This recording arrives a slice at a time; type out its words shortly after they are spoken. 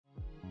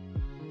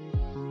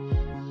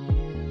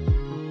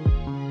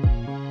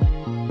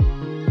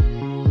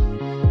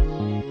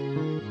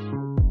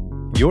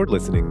You're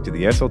listening to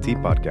the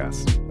SLT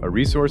Podcast, a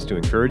resource to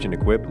encourage and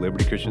equip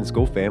Liberty Christian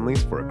School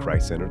families for a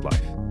Christ-centered life.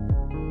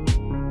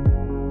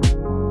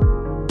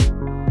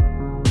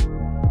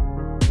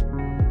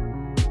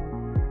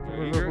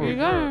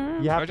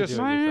 You have to do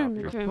it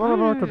yourself.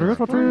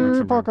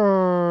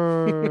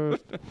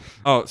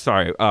 Oh,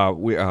 sorry.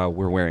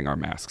 We're wearing our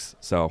masks,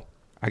 so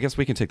I guess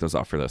we can take those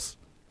off for this,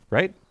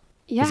 right?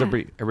 Yeah. Is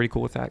everybody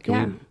cool with that?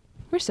 Yeah.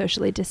 We're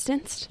socially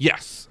distanced.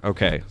 Yes.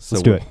 Okay. So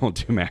Let's do it. we'll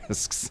do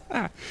masks.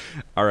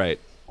 All right.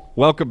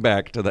 Welcome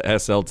back to the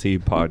SLT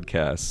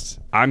Podcast.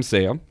 I'm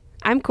Sam.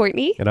 I'm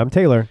Courtney. And I'm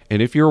Taylor.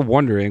 And if you're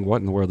wondering what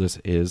in the world this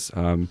is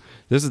the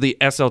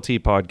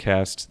SLT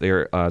Podcast.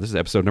 This is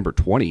episode number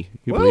 20.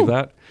 You believe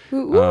that?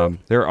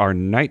 There are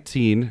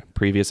 19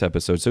 previous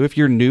episodes. So if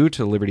you're new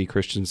to Liberty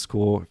Christian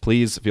School,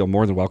 please feel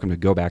more than welcome to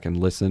go back and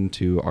listen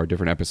to our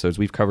different episodes.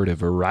 We've covered a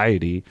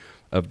variety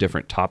of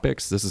different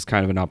topics. This is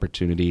kind of an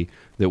opportunity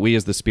that we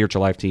as the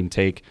Spiritual Life team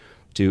take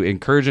to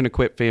encourage and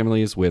equip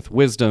families with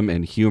wisdom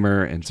and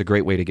humor. And it's a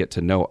great way to get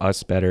to know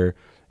us better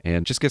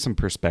and just get some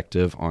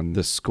perspective on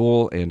the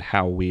school and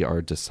how we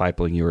are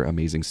discipling your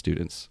amazing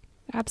students.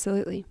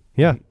 Absolutely.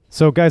 Yeah.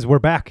 So guys, we're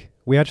back.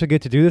 We actually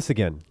get to do this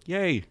again.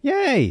 Yay.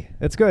 Yay.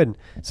 That's good.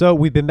 So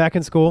we've been back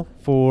in school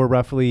for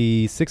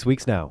roughly 6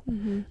 weeks now.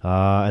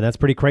 And that's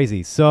pretty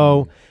crazy.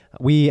 So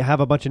we have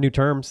a bunch of new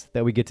terms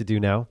that we get to do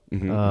now.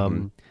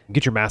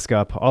 Get your mask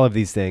up, all of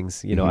these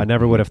things. You know, I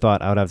never would have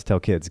thought I would have to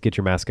tell kids, get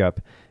your mask up.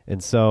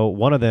 And so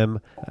one of them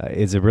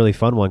is a really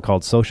fun one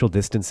called social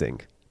distancing.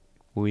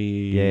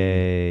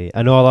 Yay.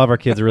 I know a lot of our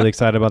kids are really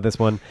excited about this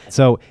one.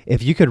 So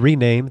if you could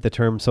rename the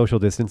term social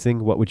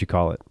distancing, what would you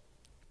call it?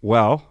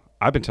 Well,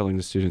 I've been telling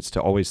the students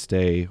to always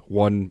stay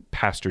one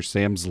Pastor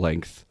Sam's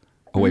length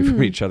away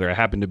from each other. I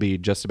happen to be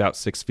just about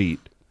 6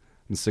 feet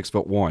and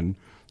 6'1".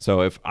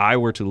 So if I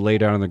were to lay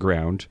down on the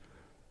ground,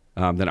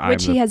 then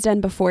Which he has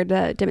done before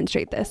to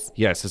demonstrate this.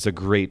 Yes, it's a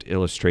great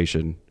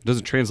illustration. It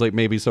doesn't translate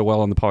maybe so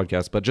well on the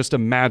podcast, but just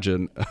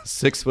imagine a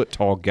 6 foot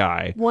tall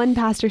guy. One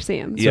Pastor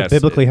Sam. So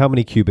biblically, how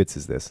many cubits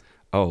is this?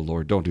 Oh,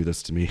 Lord, don't do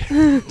this to me.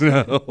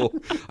 No,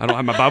 I don't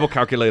have my Bible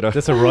calculator. Is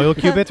this a royal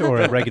cubit or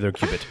a regular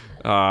cubit?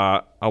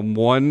 A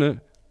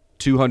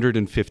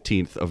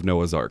 1/215th of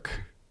Noah's Ark,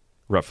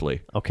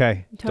 roughly.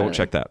 Okay. Totally. Don't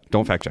check that.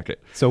 Don't fact check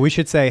it. So we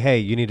should say, hey,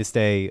 you need to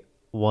stay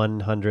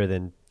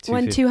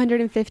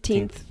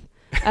 1/215th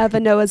of a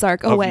Noah's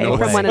Ark away Noah's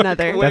from one Ark.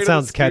 another. That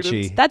sounds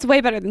catchy. That's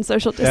way better than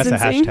social That's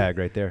distancing. a hashtag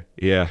right there.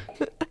 Yeah.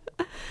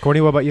 Courtney,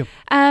 what about you?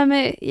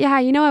 Yeah,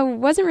 I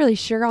wasn't really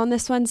sure on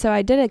this one, so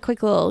I did a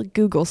quick little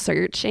Google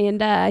search,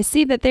 and I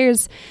see that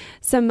there's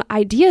some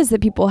ideas that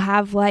people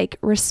have, like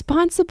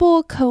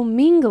responsible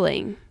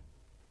commingling.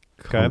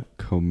 Okay.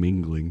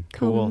 Commingling.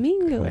 Cool.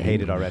 Commingling. I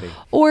hate it already.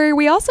 Or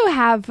we also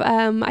have,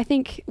 I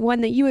think,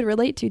 one that you would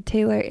relate to,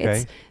 Taylor.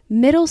 It's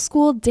middle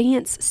school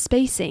dance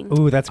spacing.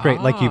 Ooh, that's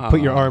great. Like you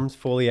put your arms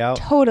fully out.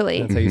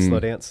 Totally. That's how you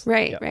slow dance.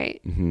 Right, Yeah. right.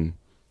 Mm-hmm.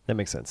 That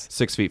makes sense.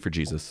 6 feet for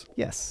Jesus.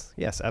 Yes,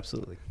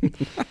 absolutely.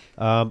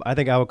 I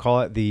think I would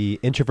call it the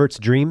introvert's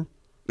dream.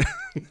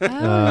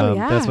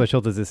 Yeah. That's what social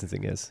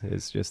distancing is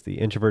just the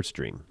introvert's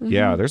dream.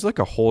 Yeah, there's like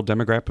a whole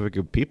demographic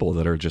of people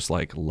that are just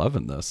like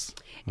loving this.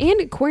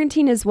 And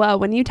quarantine as well.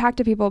 When you talk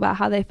to people about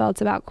how they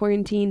felt about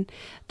quarantine,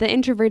 the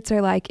introverts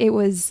are like, it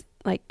was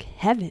like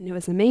heaven. It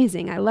was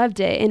amazing. I loved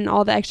it. And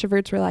all the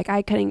extroverts were like,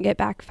 I couldn't get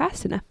back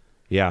fast enough.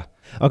 Yeah.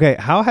 Okay,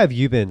 how have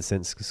you been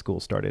since school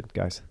started,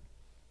 guys?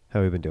 How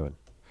have you been doing?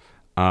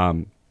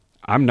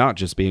 I'm not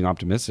just being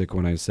optimistic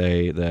when I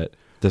say that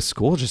the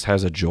school just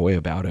has a joy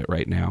about it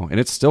right now. And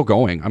it's still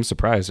going. I'm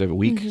surprised. At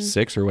week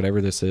 6 or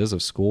whatever this is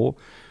of school,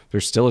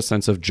 there's still a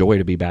sense of joy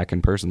to be back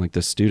in person. Like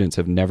the students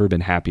have never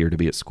been happier to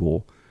be at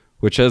school,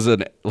 which as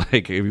if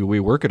we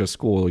work at a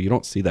school, you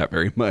don't see that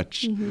very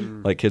much.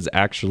 Like kids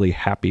actually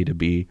happy to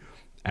be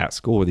at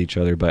school with each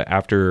other. But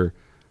after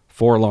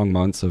 4 long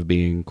months of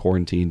being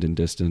quarantined and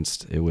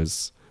distanced, it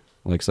was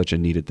like such a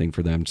needed thing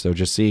for them. So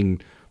just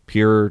seeing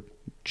pure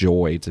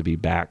joy to be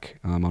back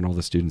on all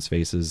the students'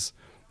 faces,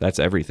 that's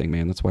everything,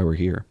 man. That's why we're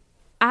here.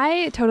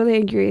 I totally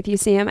agree with you,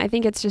 Sam. I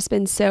think it's just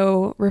been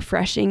so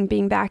refreshing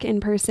being back in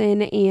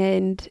person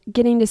and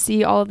getting to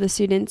see all of the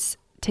students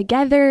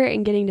together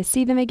and getting to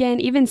see them again,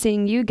 even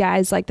seeing you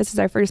guys. Like, this is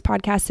our first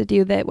podcast to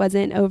do that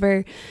wasn't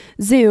over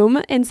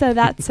Zoom, and so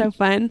that's so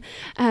fun.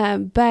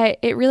 But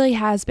it really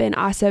has been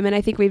awesome, and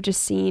I think we've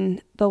just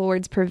seen the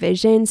Lord's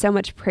provision, so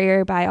much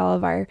prayer by all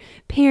of our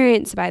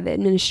parents, by the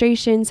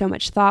administration, so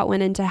much thought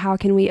went into how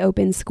can we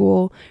open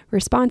school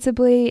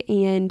responsibly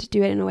and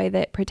do it in a way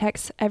that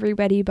protects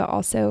everybody but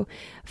also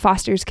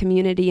fosters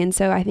community. And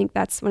so I think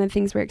that's one of the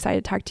things we're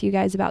excited to talk to you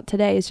guys about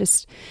today is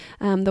just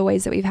the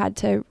ways that we've had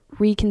to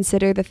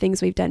reconsider the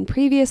things we've done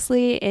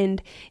previously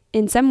and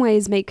in some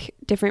ways make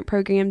different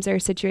programs or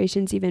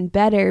situations even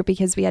better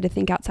because we had to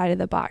think outside of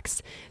the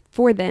box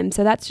for them.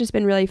 So that's just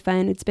been really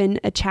fun. It's been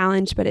a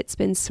challenge, but it's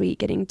been sweet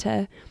getting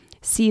to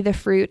see the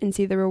fruit and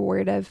see the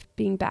reward of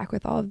being back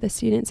with all of the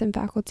students and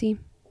faculty.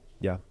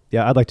 Yeah.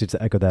 Yeah, I'd like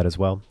to echo that as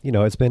well.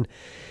 It's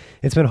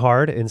been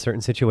hard in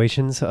certain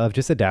situations of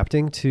just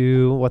adapting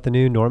to what the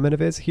new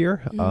normative is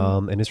here,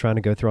 and just trying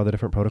to go through all the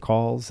different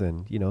protocols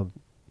and,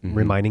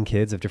 reminding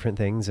kids of different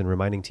things and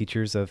reminding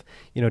teachers of,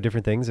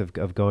 different things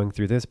of going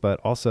through this, but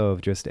also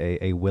of just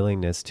a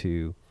willingness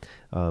to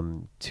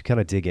kind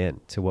of dig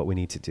in to what we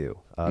need to do.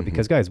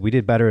 Because guys, we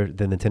did better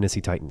than the Tennessee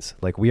Titans.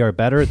 Like, we are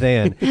better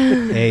than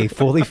a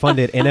fully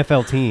funded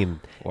NFL team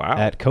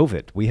at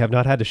COVID. We have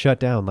not had to shut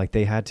down like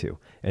they had to.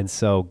 And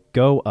so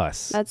go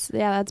us. That's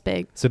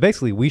big. So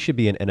basically we should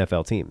be an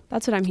NFL team.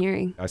 That's what I'm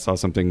hearing. I saw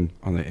something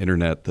on the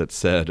internet that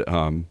said,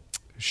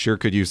 sure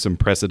could use some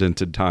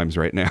precedented times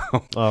right now.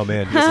 Oh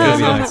man.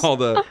 Nice. All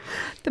the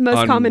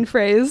most common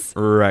phrase.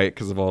 Right.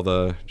 Because of all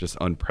the just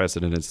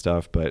unprecedented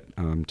stuff. But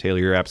Taylor,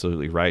 you're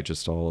absolutely right.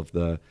 Just all of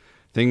the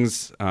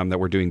things that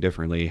we're doing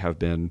differently have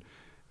been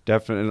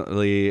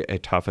definitely a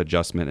tough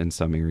adjustment in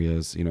some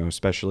areas,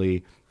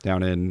 especially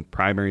down in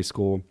primary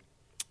school,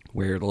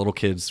 where the little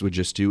kids would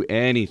just do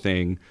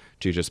anything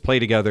to just play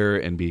together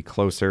and be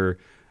closer.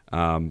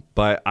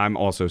 But I'm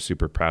also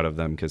super proud of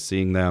them, because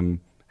seeing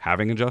them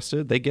having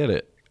adjusted, they get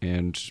it.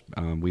 And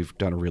we've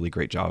done a really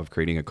great job of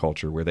creating a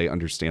culture where they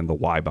understand the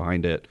why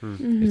behind it.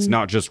 It's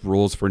not just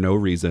rules for no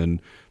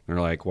reason.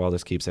 They're like, well,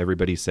 this keeps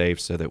everybody safe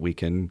so that we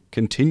can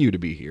continue to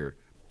be here.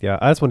 Yeah,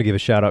 I just want to give a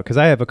shout out because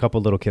I have a couple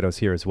little kiddos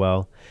here as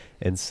well.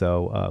 And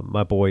so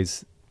my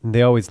boys,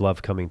 they always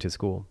love coming to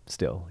school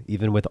still,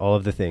 even with all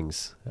of the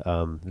things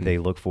they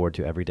look forward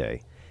to every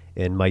day.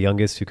 And my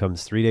youngest, who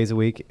comes 3 days a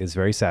week, is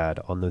very sad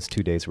on those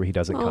 2 days where he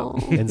doesn't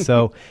come. And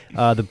so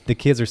the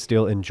kids are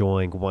still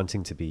enjoying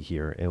wanting to be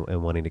here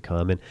and wanting to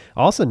come. And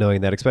also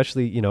knowing that,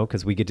 especially,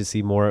 because we get to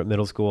see more at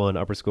middle school and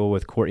upper school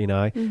with Courtney and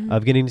I,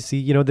 of getting to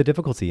see, the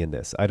difficulty in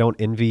this. I don't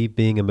envy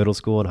being a middle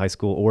school and high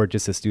school or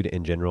just a student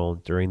in general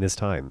during this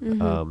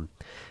time.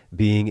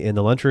 Being in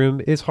the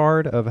lunchroom is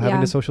hard, of having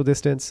to social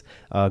distance.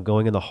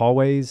 Going in the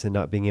hallways and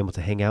not being able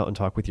to hang out and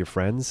talk with your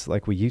friends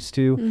like we used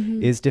to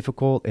is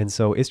difficult. And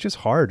so it's just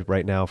hard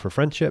right now for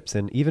friendships,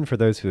 and even for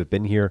those who have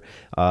been here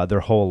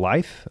their whole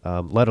life,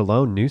 let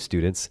alone new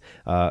students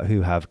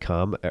who have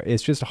come.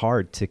 It's just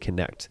hard to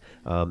connect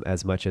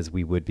as much as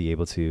we would be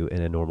able to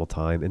in a normal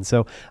time. And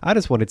so I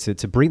just wanted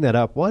to bring that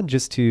up, one,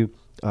 just to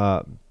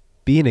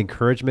be an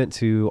encouragement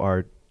to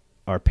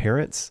our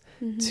parents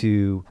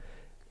to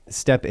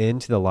step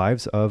into the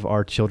lives of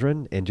our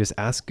children and just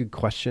ask good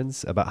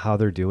questions about how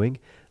they're doing,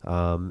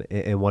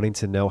 and wanting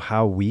to know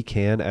how we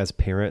can, as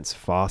parents,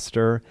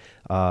 foster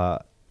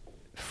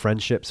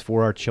friendships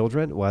for our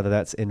children, whether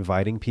that's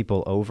inviting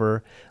people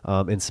over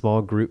in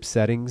small group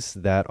settings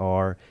that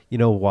are,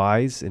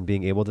 wise, and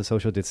being able to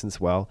social distance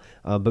well,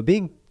 but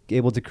being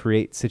able to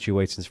create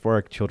situations for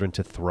our children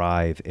to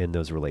thrive in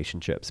those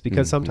relationships,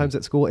 because sometimes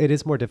at school it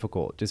is more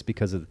difficult just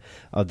because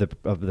of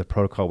the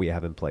protocol we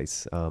have in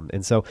place.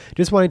 And so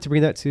just wanting to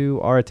bring that to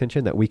our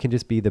attention, that we can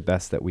just be the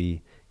best that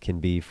we can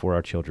be for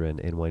our children,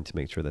 and wanting to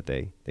make sure that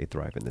they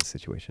thrive in this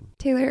situation.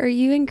 Taylor, are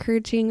you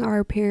encouraging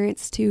our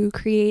parents to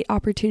create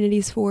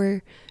opportunities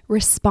for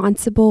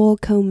responsible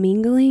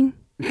commingling,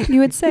 you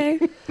would say?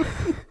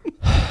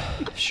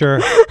 Sure.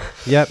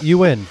 Yep, you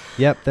win.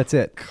 Yep, that's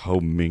it.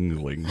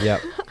 Commingling.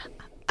 Yep.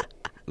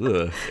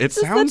 Ugh. It's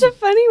such a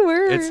funny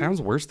word. It sounds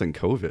worse than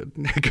COVID.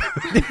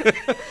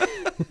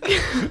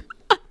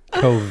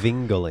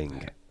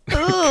 Covingling.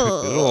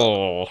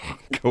 Oh,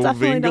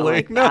 Definitely don't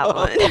like that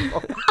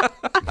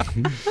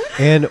one.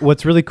 And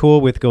what's really cool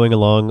with going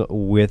along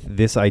with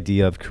this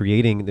idea of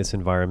creating this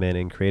environment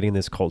and creating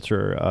this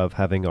culture of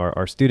having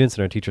our students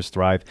and our teachers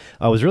thrive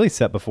was really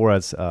set before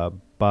us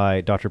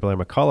by Dr. Blair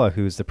McCullough,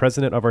 who's the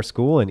president of our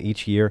school, and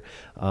each year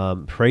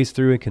prays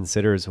through and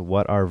considers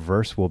what our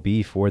verse will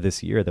be for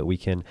this year, that we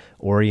can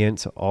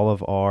orient all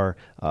of our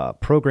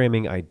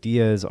programming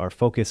ideas, our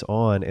focus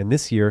on. And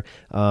this year,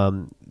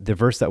 the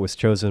verse that was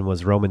chosen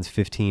was Romans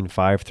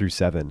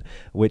 15:5-7,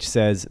 which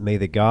says, "May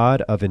the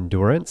God of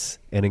endurance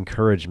and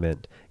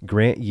encouragement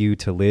grant you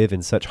to live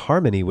in such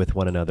harmony with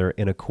one another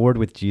in accord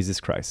with Jesus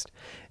Christ,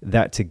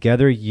 that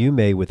together you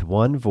may with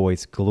one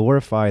voice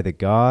glorify the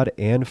God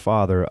and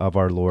Father of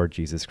our Lord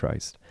Jesus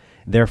Christ.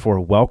 Therefore,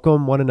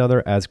 welcome one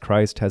another as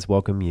Christ has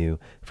welcomed you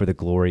for the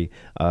glory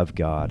of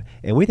God."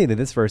 And we think that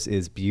this verse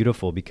is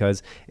beautiful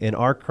because in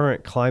our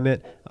current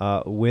climate,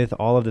 with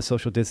all of the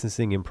social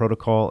distancing and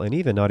protocol, and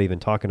even not even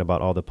talking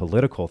about all the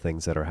political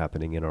things that are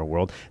happening in our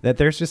world, that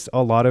there's just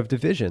a lot of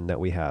division that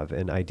we have,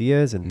 and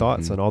ideas and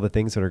thoughts on all the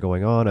things that are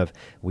going on of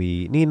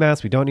we need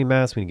masks, we don't need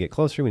masks, we need to get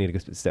closer, we need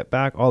to step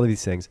back, all of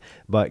these things.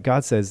 But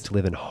God says to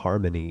live in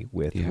harmony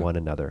with one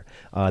another,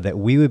 that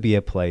we would be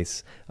a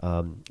place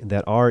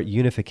that our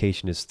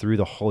unification is through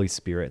the Holy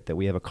Spirit, that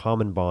we have a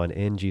common bond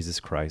in Jesus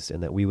Christ,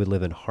 and that we would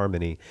live in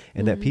harmony,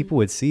 and that people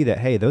would see that,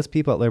 hey, those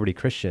people at Liberty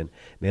Christian,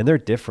 man, they're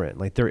different.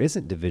 Like, there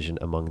isn't division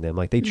among them.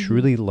 Like, they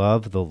truly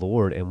love the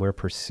Lord, and we're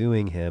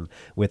pursuing him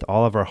with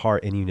all of our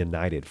heart in a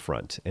united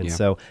front. And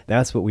so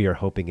that's what we are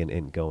hoping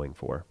and going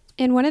for.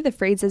 And one of the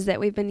phrases that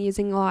we've been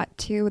using a lot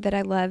too that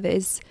I love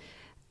is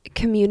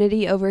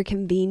community over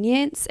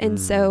convenience. And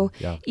so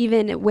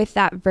even with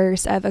that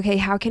verse of, okay,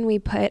 how can we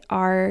put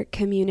our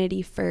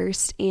community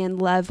first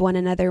and love one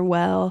another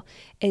well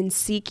and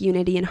seek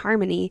unity and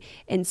harmony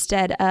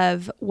instead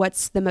of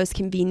what's the most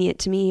convenient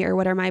to me or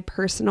what are my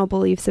personal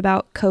beliefs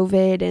about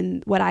COVID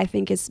and what I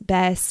think is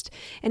best.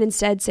 And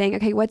instead saying,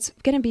 okay, what's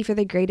going to be for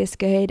the greatest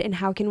good and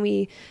how can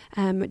we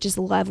just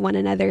love one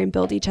another and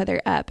build each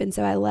other up. And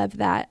so I love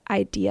that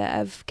idea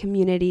of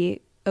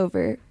community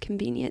over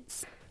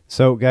convenience.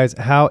 So guys,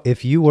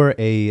 if you were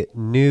a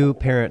new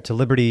parent to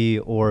Liberty,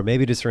 or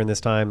maybe just during this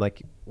time,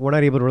 like we're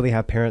not able to really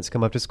have parents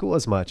come up to school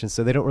as much. And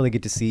so they don't really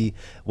get to see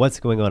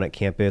what's going on at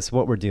campus,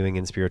 what we're doing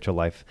in spiritual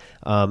life.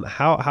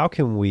 How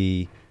can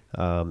we,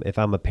 if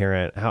I'm a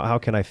parent, how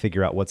can I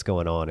figure out what's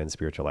going on in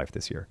spiritual life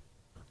this year?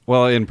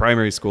 Well, in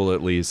primary school,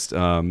 at least,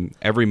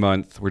 every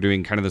month we're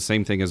doing kind of the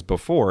same thing as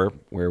before,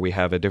 where we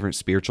have a different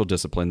spiritual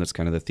discipline that's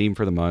kind of the theme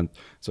for the month.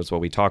 So it's what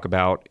we talk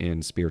about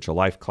in spiritual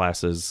life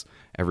classes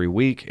every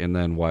week, and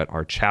then what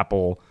our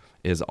chapel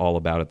is all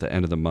about at the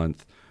end of the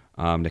month,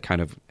 to kind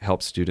of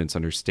help students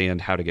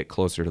understand how to get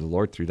closer to the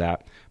Lord through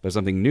that. But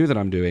something new that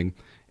I'm doing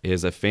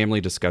is a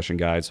family discussion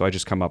guide. So I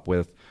just come up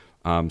with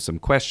some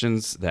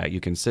questions that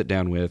you can sit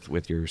down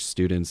with your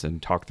students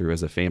and talk through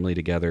as a family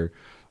together.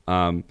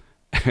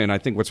 And I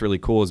think what's really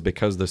cool is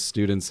because the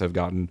students have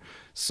gotten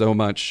so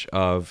much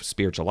of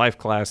spiritual life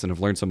class and have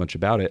learned so much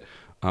about it,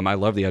 I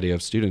love the idea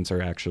of students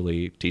are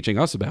actually teaching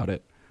us about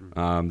it,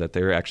 that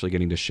they're actually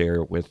getting to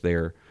share with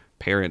their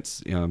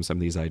parents some of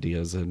these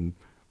ideas. And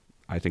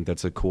I think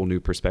that's a cool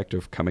new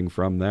perspective coming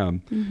from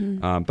them.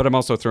 Mm-hmm. But I'm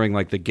also throwing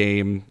like the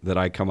game that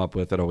I come up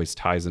with that always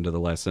ties into the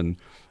lesson,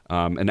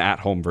 an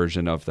at-home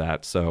version of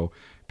that. So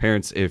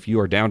parents, if you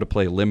are down to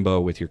play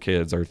limbo with your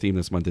kids, our theme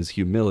this month is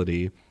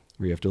humility,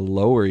 where you have to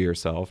lower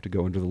yourself to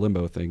go into the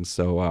limbo things.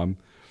 So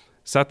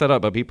set that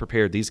up, but be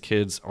prepared. These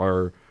kids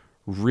are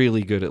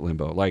really good at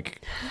limbo,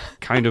 like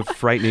kind of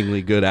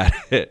frighteningly good at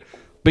it.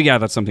 But yeah,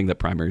 that's something that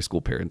primary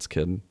school parents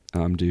can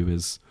do,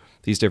 is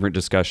these different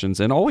discussions.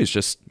 And always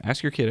just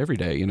ask your kid every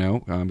day,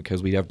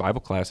 because we have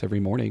Bible class every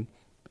morning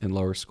in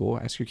lower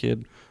school. Ask your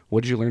kid,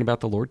 what did you learn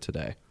about the Lord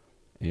today?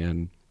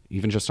 And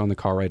even just on the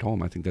car ride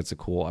home, I think that's a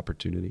cool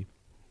opportunity.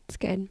 It's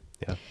good.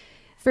 Yeah.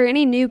 For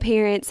any new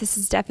parents, this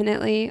is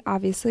definitely,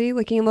 obviously,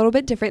 looking a little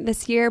bit different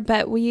this year,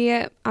 but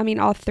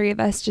all three of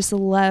us just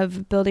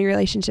love building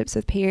relationships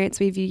with parents.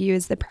 We view you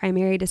as the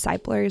primary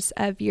disciplers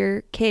of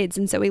your kids,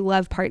 and so we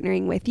love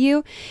partnering with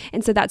you.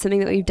 And so that's something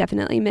that we've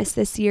definitely missed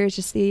this year, is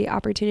just the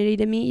opportunity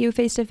to meet you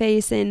face to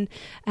face and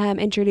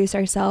introduce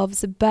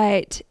ourselves.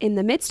 But in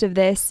the midst of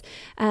this,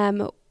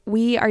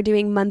 we are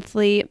doing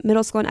monthly,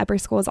 middle school and upper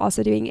school is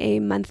also doing a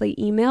monthly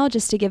email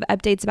just to give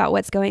updates about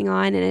what's going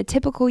on in a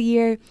typical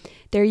year.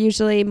 They're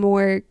usually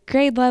more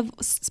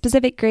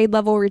specific grade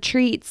level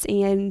retreats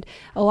and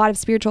a lot of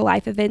spiritual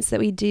life events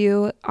that we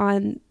do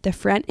on the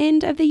front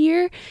end of the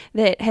year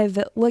that have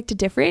looked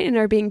different and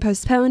are being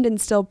postponed and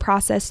still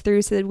processed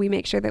through, so that we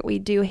make sure that we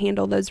do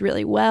handle those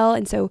really well.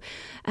 And so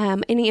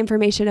any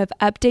information of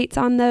updates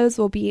on those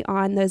will be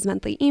on those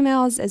monthly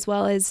emails, as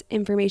well as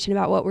information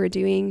about what we're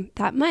doing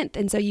that month.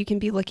 And so you can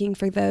be looking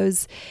for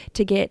those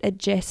to get a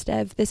gist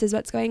of this is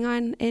what's going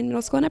on in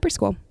middle school and upper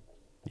school.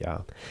 Yeah.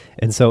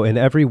 And so in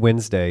every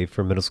Wednesday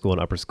for middle school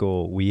and upper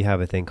school, we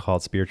have a thing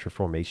called spiritual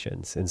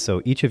formations. And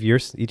so each of your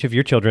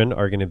children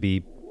are going to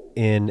be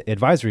in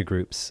advisory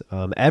groups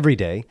every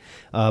day.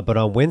 But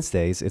on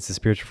Wednesdays, it's a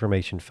spiritual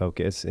formation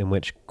focus, in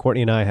which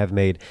Courtney and I have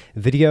made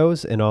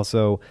videos and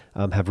also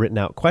have written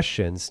out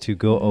questions to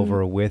go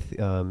over with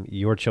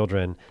your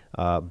children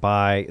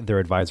by their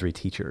advisory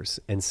teachers.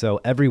 And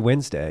so every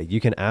Wednesday, you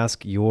can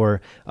ask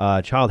your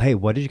child, hey,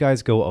 what did you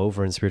guys go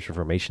over in spiritual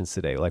formations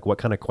today? Like, what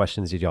kind of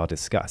questions did y'all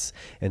discuss?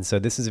 And so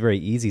this is a very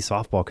easy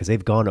softball, because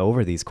they've gone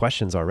over these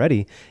questions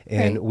already,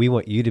 and we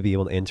want you to be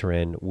able to enter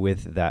in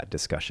with that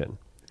discussion.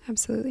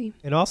 Absolutely.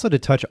 And also to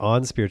touch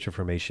on spiritual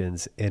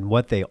formations and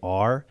what they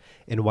are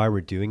and why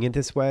we're doing it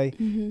this way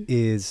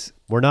is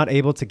we're not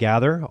able to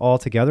gather all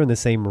together in the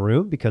same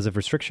room because of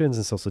restrictions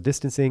and social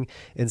distancing.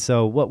 And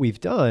so what we've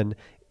done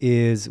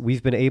is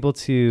we've been able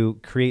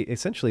to create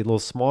essentially little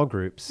small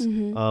groups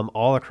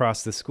all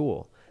across the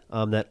school,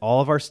 that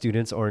all of our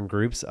students are in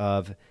groups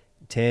of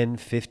 10,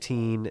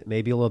 15,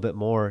 maybe a little bit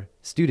more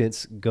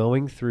students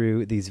going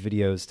through these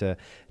videos to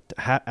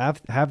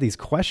have these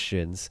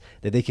questions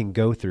that they can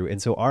go through.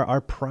 And so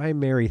our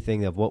primary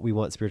thing of what we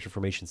want spiritual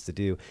formations to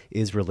do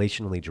is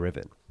relationally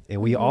driven.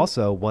 And we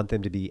also want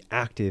them to be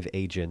active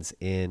agents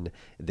in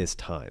this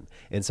time.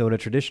 And so in a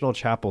traditional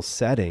chapel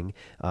setting,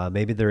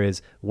 maybe there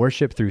is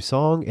worship through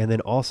song and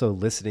then also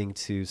listening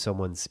to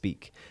someone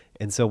speak.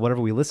 And so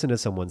whenever we listen to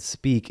someone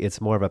speak,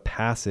 it's more of a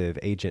passive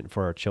agent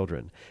for our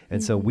children.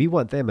 And so we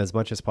want them as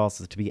much as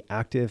possible to be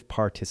active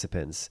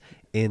participants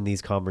in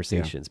these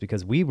conversations,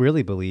 because we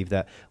really believe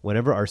that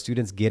whenever our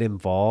students get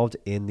involved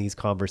in these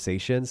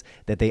conversations,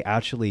 that they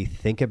actually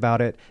think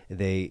about it,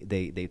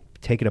 they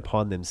take it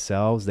upon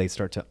themselves, they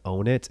start to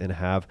own it and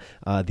have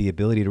the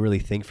ability to really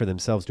think for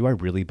themselves, do I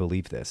really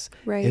believe this?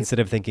 Right. Instead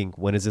of thinking,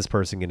 when is this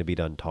person going to be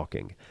done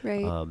talking?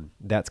 Right.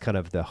 That's kind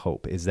of the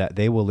hope, is that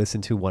they will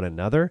listen to one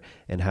another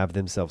and have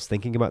themselves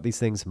thinking about these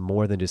things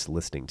more than just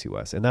listening to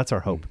us. And that's our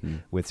hope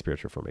with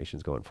spiritual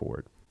formations going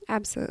forward.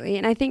 Absolutely.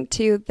 And I think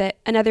too that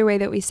another way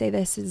that we say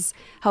this is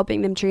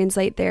helping them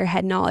translate their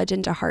head knowledge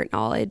into heart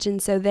knowledge.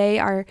 And so they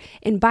are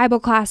in Bible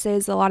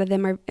classes. A lot of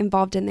them are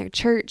involved in their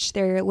church.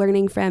 They're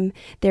learning from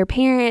their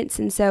parents.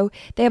 And so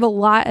they have a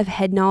lot of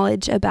head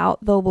knowledge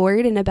about the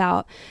Lord and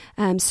about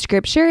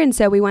scripture. And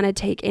so we want to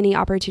take any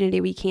opportunity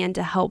we can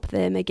to help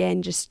them,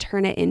 again, just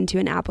turn it into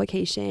an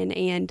application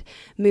and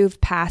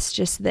move past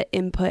just the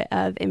input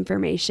of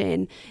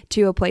information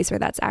to a place where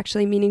that's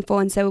actually meaningful.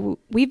 And so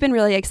we've been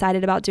really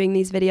excited about doing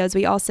these videos.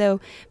 We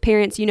also,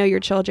 parents, you know your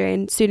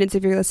children, students,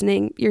 if you're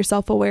listening, you're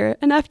self-aware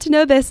enough to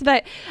know this,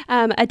 but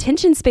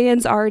attention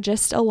spans are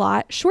just a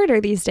lot shorter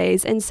these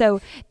days. And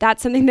so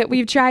that's something that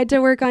we've tried to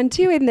work on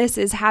too in this,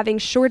 is having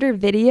shorter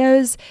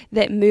videos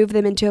that move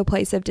them into a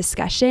place of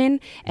discussion,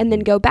 and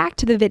then go back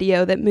to the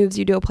video that moves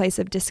you to a place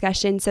of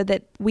discussion, so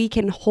that we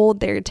can hold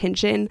their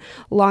attention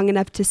long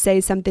enough to say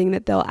something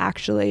that they'll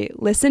actually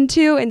listen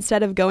to,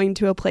 instead of going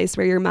to a place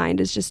where your mind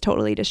is just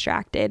totally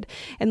distracted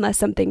unless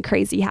something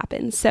crazy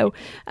happens. So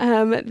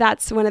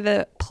that's one of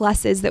the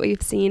pluses that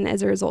we've seen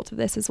as a result of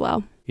this as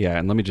well. Yeah,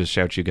 and let me just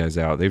shout you guys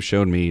out. They've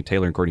shown me,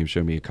 Taylor and Courtney have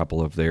shown me a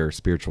couple of their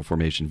spiritual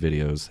formation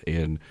videos,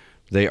 and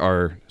they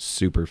are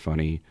super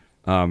funny.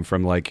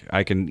 From like,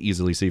 I can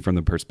easily see from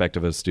the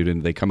perspective of a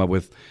student, they come up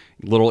with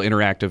little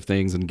interactive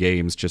things and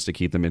games just to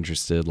keep them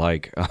interested,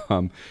 like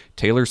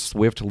Taylor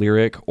Swift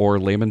lyric or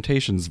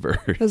Lamentations verse.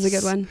 That was a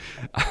good one.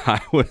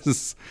 It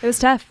was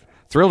tough.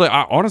 Thrilled.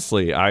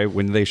 Honestly,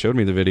 when they showed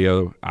me the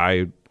video,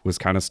 I was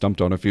kind of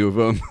stumped on a few of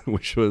them,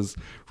 which was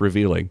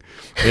revealing.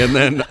 And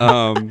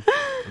then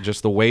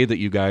just the way that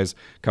you guys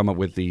come up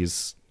with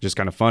these just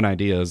kind of fun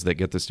ideas that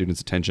get the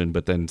students' attention,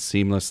 but then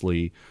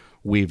seamlessly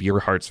weave your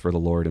hearts for the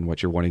Lord and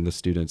what you're wanting the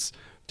students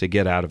to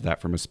get out of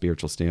that from a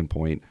spiritual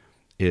standpoint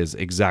is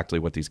exactly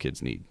what these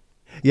kids need.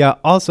 Yeah,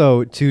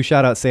 also to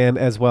shout out Sam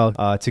as well,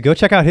 to go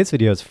check out his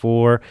videos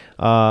for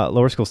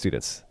lower school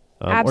students.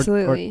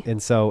 Absolutely.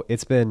 And so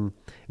it's been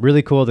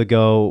really cool to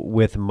go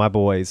with my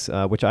boys,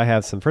 which I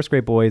have some first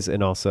grade boys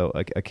and also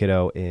a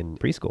kiddo in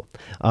preschool.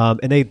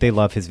 And they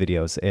love his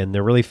videos, and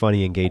they're really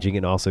funny, engaging,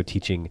 and also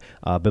teaching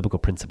biblical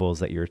principles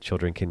that your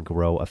children can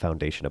grow a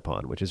foundation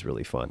upon, which is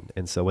really fun.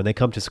 And so when they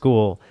come to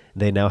school,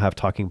 they now have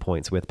talking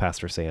points with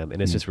Pastor Sam,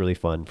 and it's just really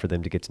fun for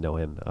them to get to know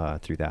him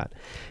through that.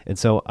 And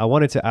so I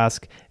wanted to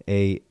ask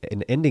an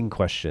ending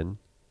question,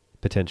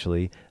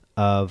 potentially,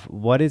 of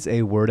what is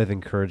a word of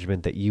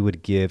encouragement that you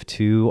would give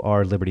to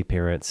our Liberty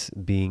parents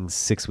being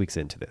 6 weeks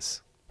into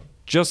this?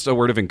 Just a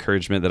word of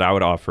encouragement that I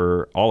would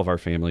offer all of our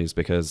families,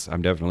 because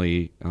I'm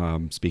definitely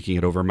speaking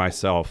it over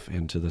myself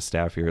and to the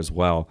staff here as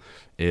well,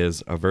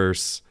 is a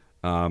verse,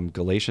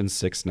 Galatians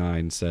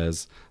 6:9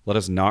 says, "Let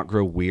us not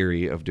grow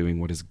weary of doing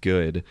what is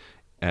good.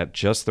 At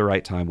just the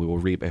right time, we will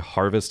reap a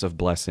harvest of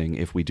blessing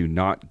if we do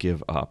not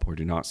give up or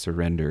do not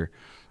surrender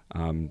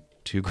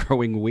to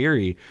growing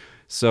weary."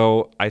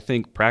 So I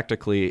think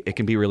practically it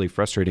can be really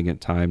frustrating at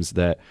times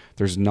that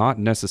there's not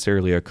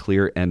necessarily a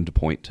clear end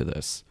point to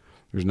this.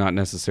 There's not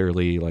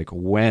necessarily like,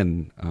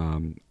 when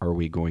are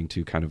we going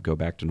to kind of go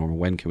back to normal?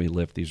 When can we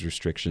lift these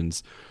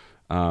restrictions?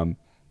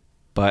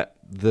 But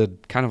the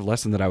kind of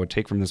lesson that I would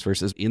take from this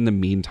verse is, in the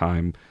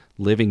meantime,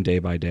 living day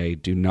by day,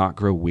 do not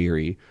grow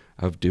weary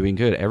of doing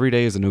good. Every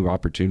day is a new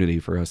opportunity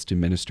for us to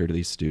minister to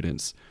these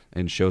students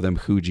and show them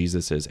who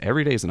Jesus is.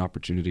 Every day is an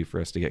opportunity for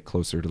us to get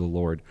closer to the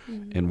Lord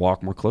and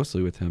walk more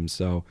closely with him.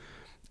 So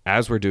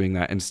as we're doing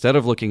that, instead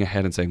of looking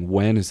ahead and saying,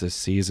 when is this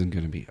season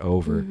going to be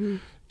over?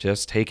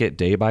 Just take it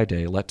day by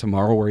day. Let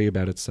tomorrow worry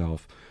about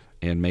itself,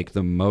 and make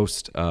the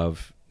most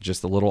of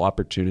just the little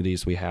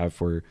opportunities we have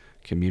for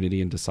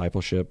community and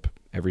discipleship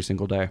every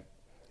single day.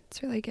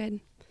 It's really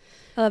good.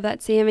 I love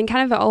that, Sam. And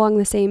kind of along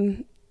the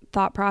same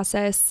thought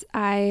process,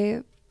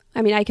 I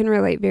mean, I can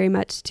relate very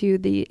much to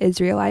the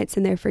Israelites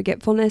and their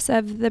forgetfulness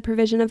of the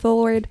provision of the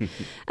Lord.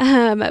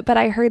 But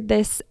I heard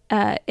this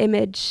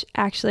image,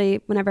 actually,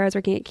 whenever I was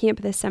working at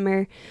camp this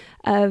summer,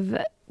 of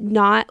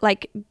not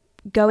like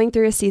going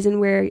through a season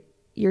where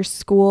your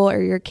school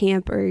or your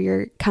camp or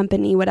your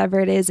company, whatever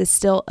it is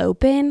still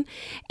open,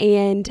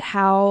 and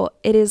how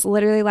it is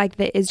literally like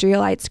the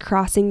Israelites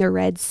crossing the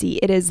Red Sea.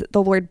 It is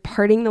the Lord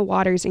parting the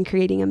waters and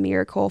creating a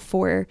miracle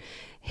for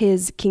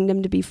his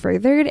kingdom to be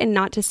furthered. And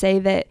not to say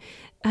that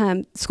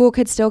school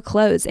could still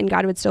close and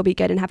God would still be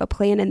good and have a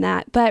plan in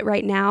that. But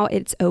right now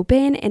it's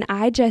open.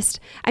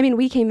 And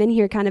we came in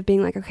here kind of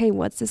being like, okay,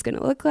 what's this going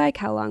to look like?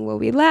 How long will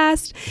we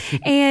last?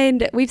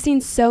 And we've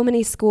seen so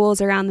many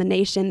schools around the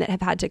nation that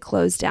have had to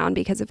close down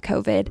because of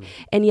COVID.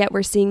 And yet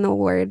we're seeing the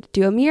Lord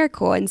do a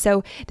miracle. And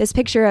so this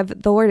picture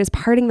of the Lord is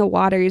parting the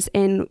waters,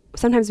 and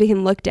sometimes we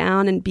can look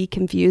down and be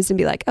confused and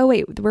be like, oh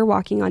wait, we're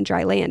walking on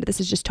dry land. This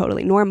is just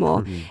totally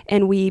normal.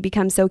 And we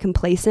become so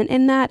complacent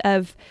in that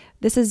of,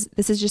 this is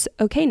just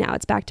okay now.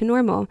 It's back to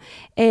normal.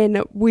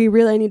 And we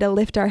really need to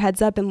lift our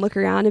heads up and look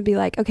around and be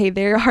like, okay,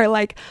 there are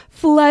like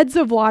floods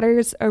of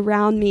waters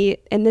around me.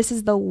 And this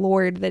is the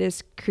Lord that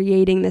is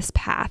creating this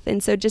path.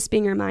 And so just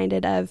being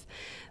reminded of,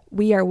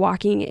 we are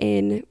walking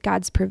in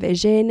God's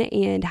provision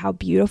and how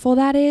beautiful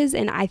that is.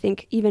 And I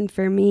think even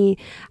for me,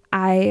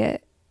 I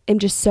am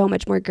just so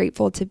much more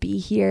grateful to be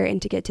here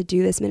and to get to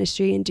do this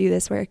ministry and do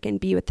this work and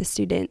be with the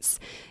students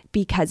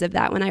because of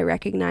that, when I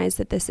recognize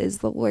that this is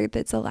the Lord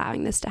that's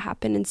allowing this to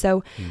happen. And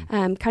so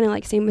kind of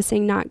like Sam was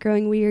saying, not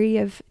growing weary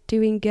of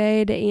doing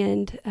good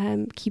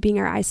and keeping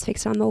our eyes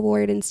fixed on the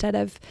Lord instead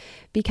of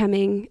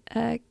becoming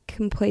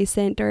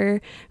complacent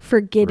or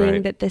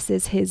forgetting that this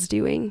is his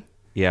doing.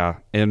 Yeah.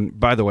 And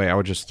by the way, I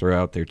would just throw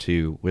out there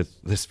too,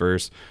 with this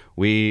verse,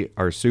 we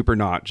are super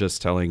not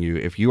just telling you,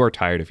 if you are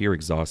tired, if you're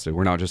exhausted,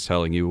 we're not just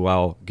telling you,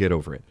 well, get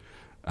over it.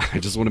 I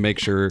just want to make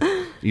sure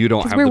you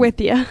don't have. We're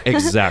with you.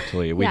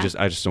 Exactly.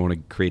 I just don't want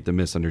to create the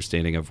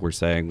misunderstanding of, we're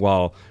saying,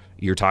 well,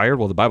 you're tired.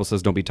 Well, the Bible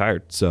says don't be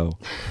tired. So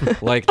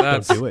like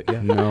that's do it.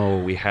 Yeah. No,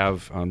 we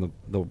have on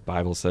the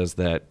Bible says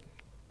that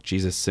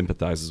Jesus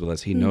sympathizes with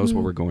us. He knows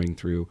what we're going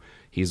through.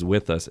 He's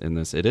with us in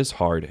this. It is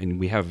hard, and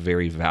we have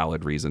very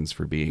valid reasons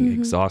for being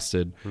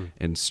exhausted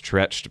and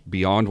stretched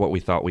beyond what we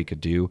thought we could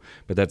do.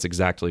 But that's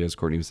exactly, as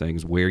Courtney was saying,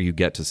 is where you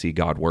get to see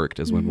God worked,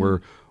 is when we're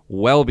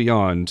well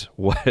beyond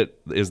what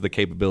is the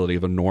capability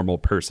of a normal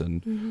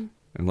person.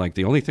 And like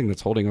the only thing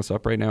that's holding us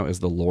up right now is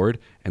the Lord,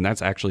 and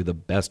that's actually the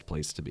best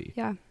place to be.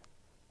 Yeah.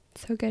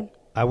 So good.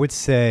 I would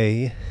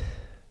say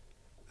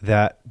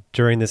that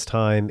during this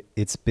time,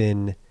 it's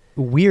been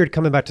weird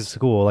coming back to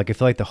school. Like, I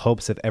feel like the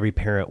hopes of every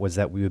parent was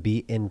that we would be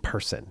in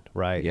person,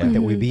 right? Yeah. Like,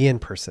 that we'd be in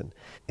person.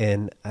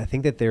 And I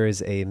think that there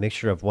is a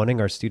mixture of wanting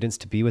our students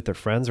to be with their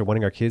friends or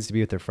wanting our kids to be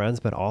with their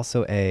friends, but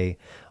also a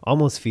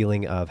almost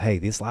feeling of, hey,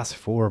 these last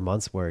 4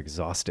 months were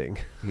exhausting.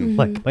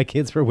 Like, my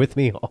kids were with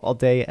me all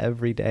day,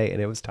 every day, and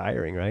it was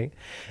tiring, right?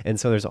 And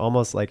so there's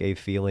almost like a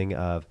feeling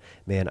of,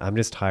 man, I'm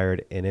just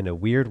tired, and in a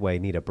weird way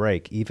need a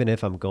break, even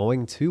if I'm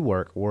going to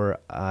work or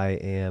I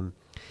am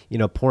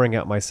pouring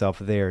out myself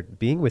there.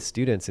 Being with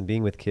students and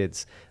being with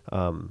kids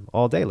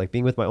all day, like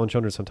being with my own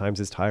children sometimes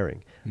is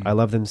tiring. I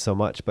love them so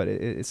much, but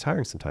it's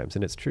tiring sometimes,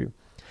 and it's true.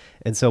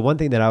 And so one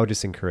thing that I would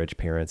just encourage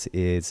parents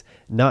is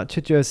not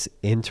to just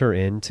enter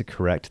in to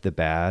correct the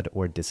bad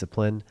or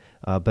discipline,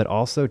 but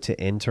also to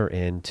enter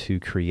in to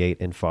create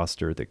and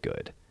foster the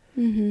good.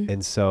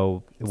 And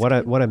so what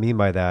I mean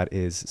by that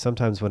is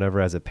sometimes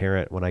whenever as a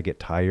parent, when I get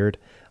tired,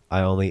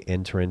 I only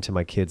enter into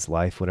my kid's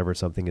life whenever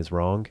something is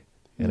wrong.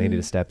 And I need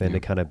to step in to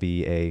kind of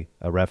be a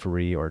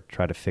referee or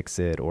try to fix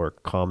it or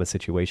calm a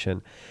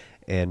situation.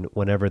 And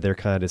whenever they're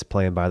kind of just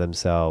playing by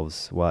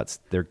themselves, well,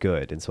 they're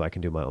good. And so I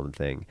can do my own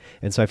thing.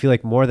 And so I feel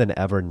like more than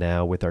ever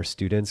now with our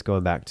students,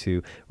 going back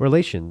to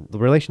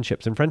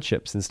relationships and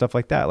friendships and stuff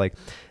like that, like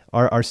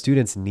our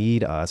students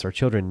need us, our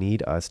children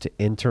need us to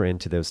enter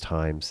into those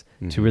times,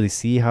 to really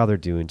see how they're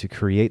doing, to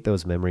create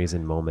those memories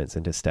and moments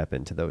and to step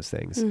into those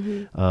things.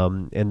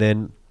 And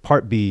then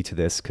part B to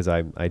this, because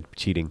I'm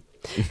cheating,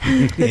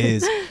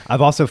 is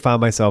I've also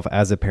found myself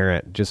as a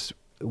parent just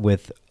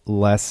with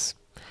less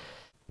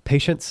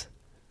patience,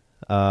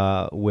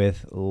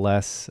 with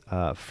less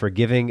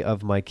forgiving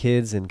of my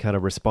kids and kind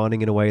of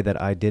responding in a way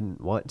that I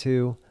didn't want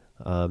to,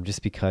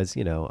 just because,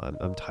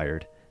 I'm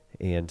tired.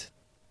 And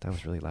that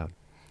was really loud.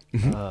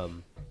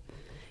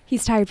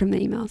 He's tired from the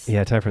emails.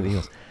 Yeah, tired from the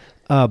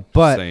emails.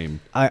 But Same.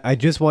 I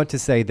just want to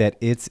say that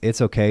it's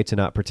okay to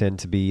not pretend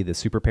to be the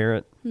super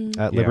parent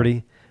at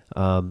Liberty.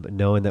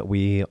 Knowing that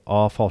we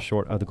all fall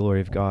short of the glory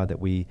of God,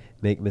 that we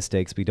make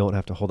mistakes. We don't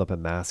have to hold up a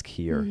mask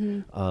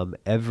here.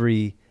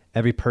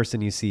 Every person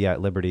you see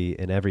at Liberty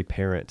and every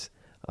parent,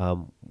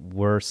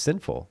 we're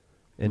sinful,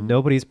 and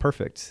nobody's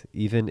perfect,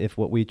 even if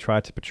what we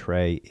try to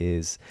portray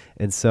is.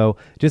 And so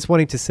just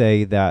wanting to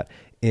say that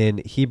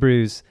in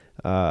Hebrews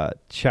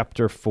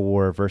chapter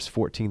 4, verse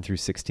 14 through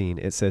 16,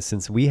 it says,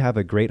 "Since we have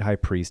a great high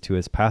priest who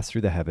has passed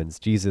through the heavens,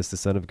 Jesus, the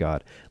Son of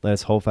God, let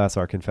us hold fast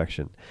our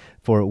confession.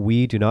 For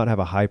we do not have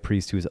a high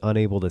priest who is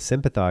unable to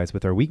sympathize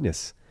with our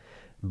weakness,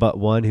 but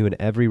one who in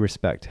every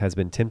respect has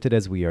been tempted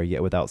as we are,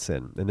 yet without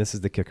sin." And this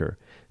is the kicker.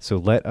 "So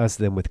let us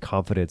then with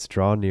confidence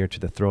draw near to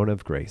the throne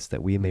of grace,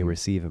 that we may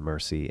receive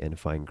mercy and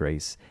find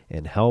grace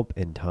and help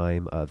in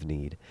time of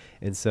need."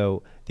 And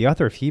so the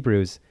author of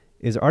Hebrews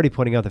is already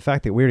pointing out the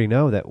fact that we already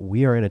know that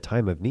we are in a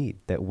time of need,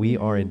 that we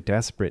are in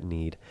desperate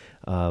need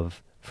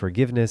of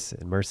forgiveness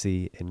and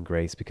mercy and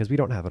grace, because we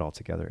don't have it all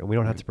together and we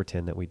don't have to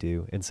pretend that we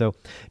do. And so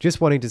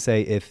just wanting to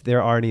say, if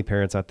there are any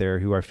parents out there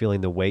who are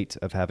feeling the weight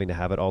of having to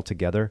have it all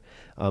together,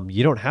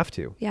 you don't have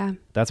to. Yeah.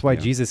 That's why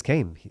Jesus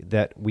came,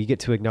 that we get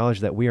to acknowledge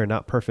that we are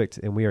not perfect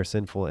and we are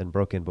sinful and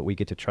broken, but we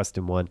get to trust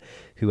in one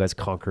who has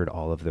conquered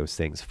all of those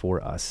things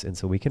for us. And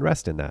so we can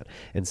rest in that.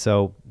 And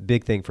so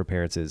big thing for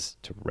parents is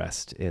to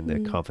rest in the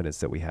confidence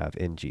that we have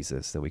in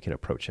Jesus, that we can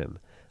approach him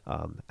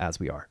as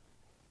we are.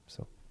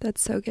 So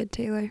that's so good,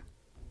 Taylor.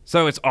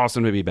 So it's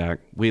awesome to be back.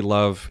 We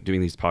love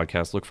doing these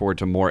podcasts. Look forward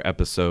to more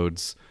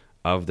episodes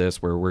of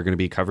this where we're going to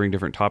be covering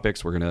different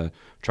topics. We're going to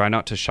try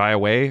not to shy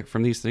away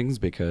from these things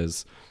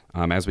because,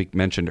 as we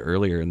mentioned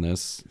earlier in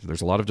this,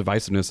 there's a lot of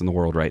divisiveness in the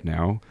world right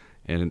now.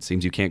 And it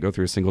seems you can't go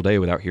through a single day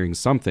without hearing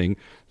something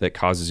that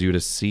causes you to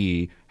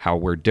see how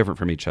we're different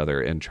from each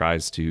other and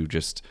tries to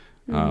just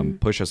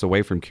push us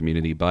away from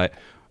community. But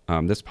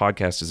this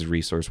podcast is a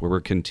resource where we're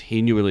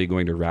continually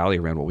going to rally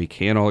around what we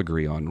can all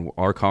agree on.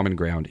 Our common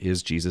ground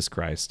is Jesus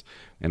Christ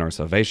and our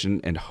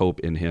salvation and hope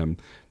in him.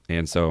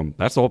 And so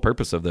that's the whole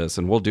purpose of this.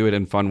 And we'll do it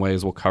in fun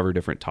ways. We'll cover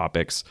different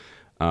topics.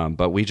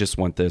 But we just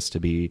want this to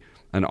be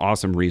an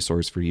awesome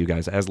resource for you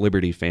guys as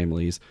Liberty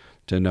families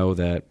to know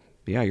that,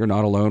 yeah, you're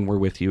not alone. We're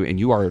with you. And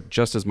you are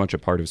just as much a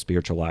part of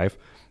spiritual life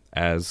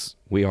as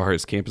we are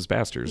as campus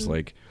pastors.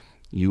 Like,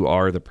 you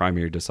are the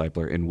primary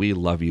discipler, and we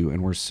love you,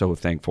 and we're so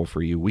thankful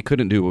for you. We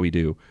couldn't do what we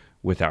do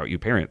without you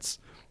parents.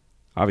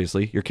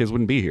 Obviously, your kids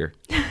wouldn't be here.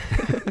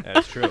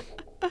 that's true.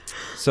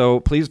 So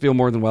please feel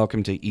more than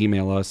welcome to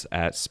email us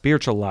at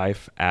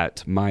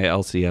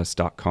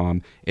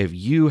spirituallife@mylcs.com if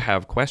you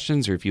have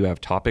questions or if you have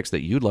topics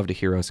that you'd love to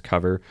hear us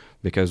cover,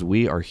 because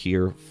we are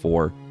here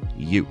for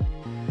you.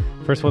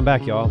 First one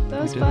back, y'all.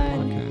 That was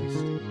fun.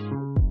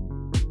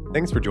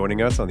 Thanks for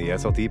joining us on the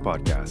SLT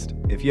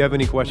podcast. If you have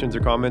any questions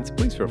or comments,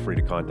 please feel free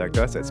to contact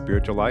us at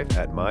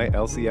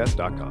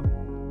spirituallife@mylcs.com.